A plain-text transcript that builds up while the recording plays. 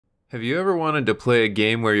Have you ever wanted to play a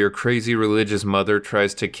game where your crazy religious mother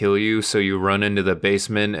tries to kill you, so you run into the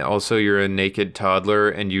basement, also you're a naked toddler,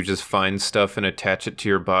 and you just find stuff and attach it to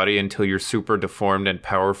your body until you're super deformed and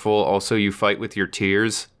powerful, also you fight with your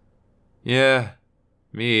tears? Yeah,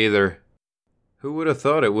 me either. Who would have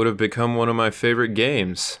thought it would have become one of my favorite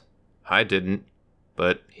games? I didn't,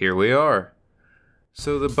 but here we are.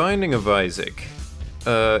 So The Binding of Isaac.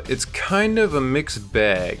 It's kind of a mixed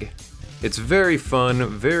bag. It's very fun,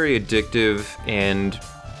 very addictive, and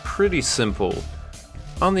pretty simple.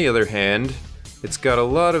 On the other hand, it's got a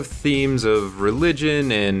lot of themes of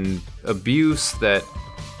religion and abuse that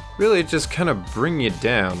really just kind of bring you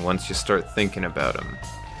down once you start thinking about them.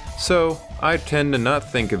 So, I tend to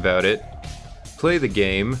not think about it, play the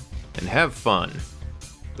game, and have fun.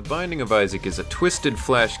 The Binding of Isaac is a twisted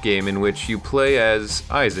flash game in which you play as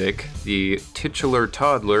Isaac, the titular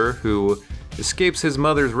toddler who escapes his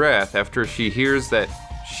mother's wrath after she hears that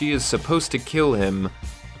she is supposed to kill him,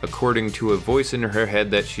 according to a voice in her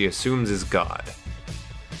head that she assumes is God.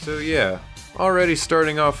 So yeah, already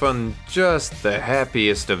starting off on just the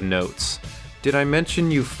happiest of notes. Did I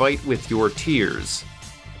mention you fight with your tears?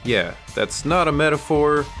 Yeah, that's not a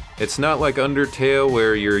metaphor. It's not like Undertale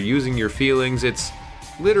where you're using your feelings. It's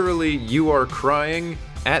literally you are crying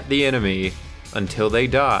at the enemy until they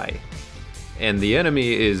die. And the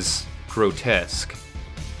enemy is grotesque.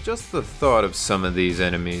 Just the thought of some of these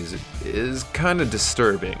enemies is kinda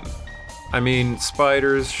disturbing. I mean,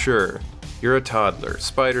 spiders, sure. You're a toddler.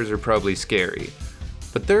 Spiders are probably scary.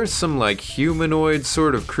 But there's some like humanoid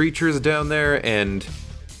sort of creatures down there, and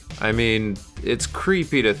I mean, it's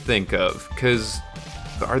creepy to think of, 'cause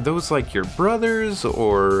are those like your brothers,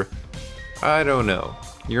 or I don't know.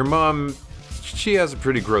 Your mom, she has a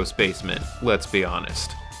pretty gross basement, let's be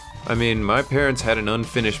honest. I mean, my parents had an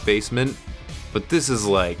unfinished basement, but this is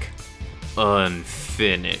like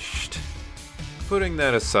unfinished. Putting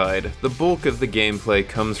that aside, the bulk of the gameplay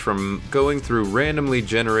comes from going through randomly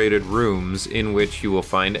generated rooms in which you will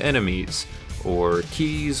find enemies, or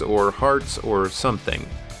keys, or hearts, or something.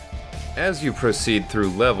 As you proceed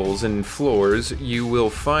through levels and floors, you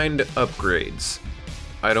will find upgrades.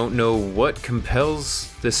 I don't know what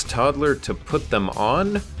compels this toddler to put them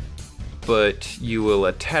on, but you will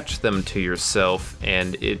attach them to yourself,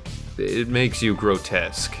 and it makes you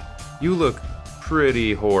grotesque. You look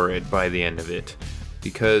pretty horrid by the end of it,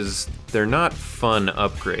 because they're not fun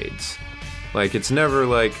upgrades. Like, it's never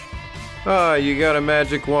like, you got a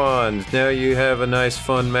magic wand, now you have a nice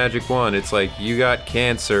fun magic wand. It's like, you got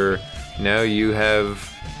cancer, now you have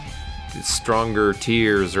stronger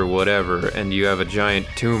tears or whatever, and you have a giant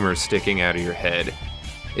tumor sticking out of your head.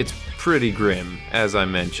 It's pretty grim, as I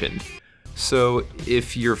mentioned. So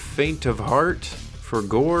if you're faint of heart for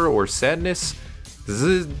gore or sadness,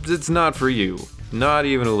 it's not for you. Not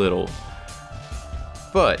even a little.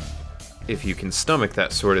 But if you can stomach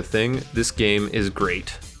that sort of thing, this game is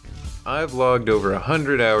great. I've logged over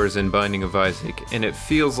 100 hours in Binding of Isaac, and it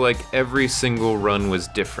feels like every single run was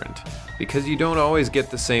different, because you don't always get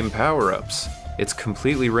the same power-ups. It's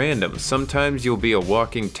completely random. Sometimes you'll be a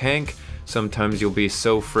walking tank, sometimes you'll be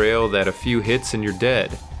so frail that a few hits and you're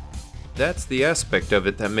dead. That's the aspect of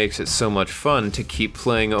it that makes it so much fun to keep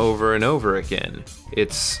playing over and over again.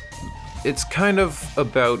 It's kind of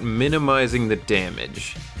about minimizing the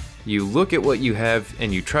damage. You look at what you have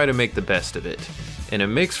and you try to make the best of it, and it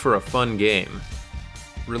makes for a fun game.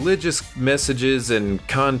 Religious messages and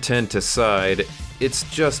content aside, it's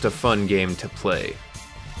just a fun game to play.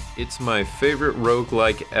 It's my favorite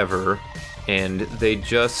roguelike ever, and they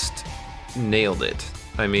just nailed it.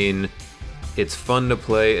 I mean, it's fun to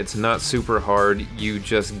play, it's not super hard, you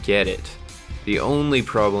just get it. The only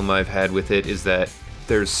problem I've had with it is that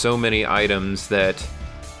there's so many items that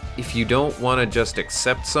if you don't want to just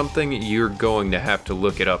accept something, you're going to have to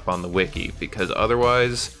look it up on the wiki, because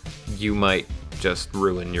otherwise, you might just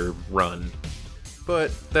ruin your run.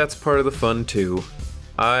 But that's part of the fun too.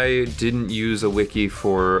 I didn't use a wiki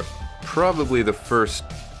for probably the first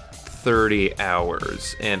 30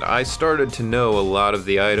 hours, and I started to know a lot of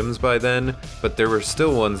the items by then, but there were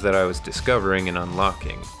still ones that I was discovering and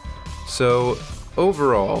unlocking. So,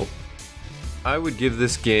 overall, I would give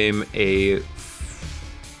this game a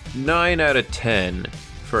 9 out of 10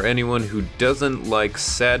 for anyone who doesn't like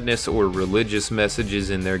sadness or religious messages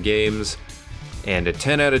in their games, and a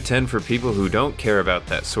 10 out of 10 for people who don't care about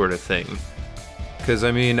that sort of thing. Because,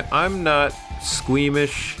 I mean, I'm not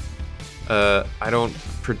squeamish. I don't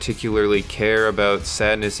particularly care about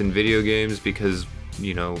sadness in video games because,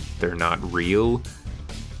 you know, they're not real.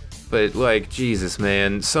 But, like, Jesus,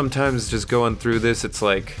 man, sometimes just going through this, it's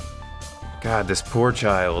like, God, this poor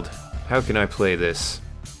child. How can I play this?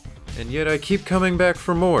 And yet I keep coming back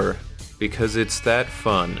for more, because it's that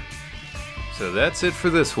fun. So that's it for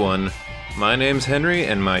this one. My name's Henry,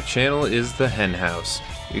 and my channel is The Hen House.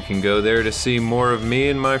 You can go there to see more of me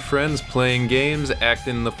and my friends playing games,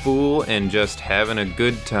 acting the fool, and just having a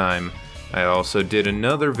good time. I also did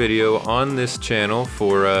another video on this channel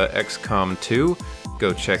for XCOM 2.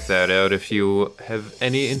 Go check that out if you have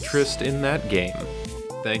any interest in that game.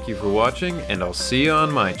 Thank you for watching, and I'll see you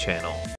on my channel.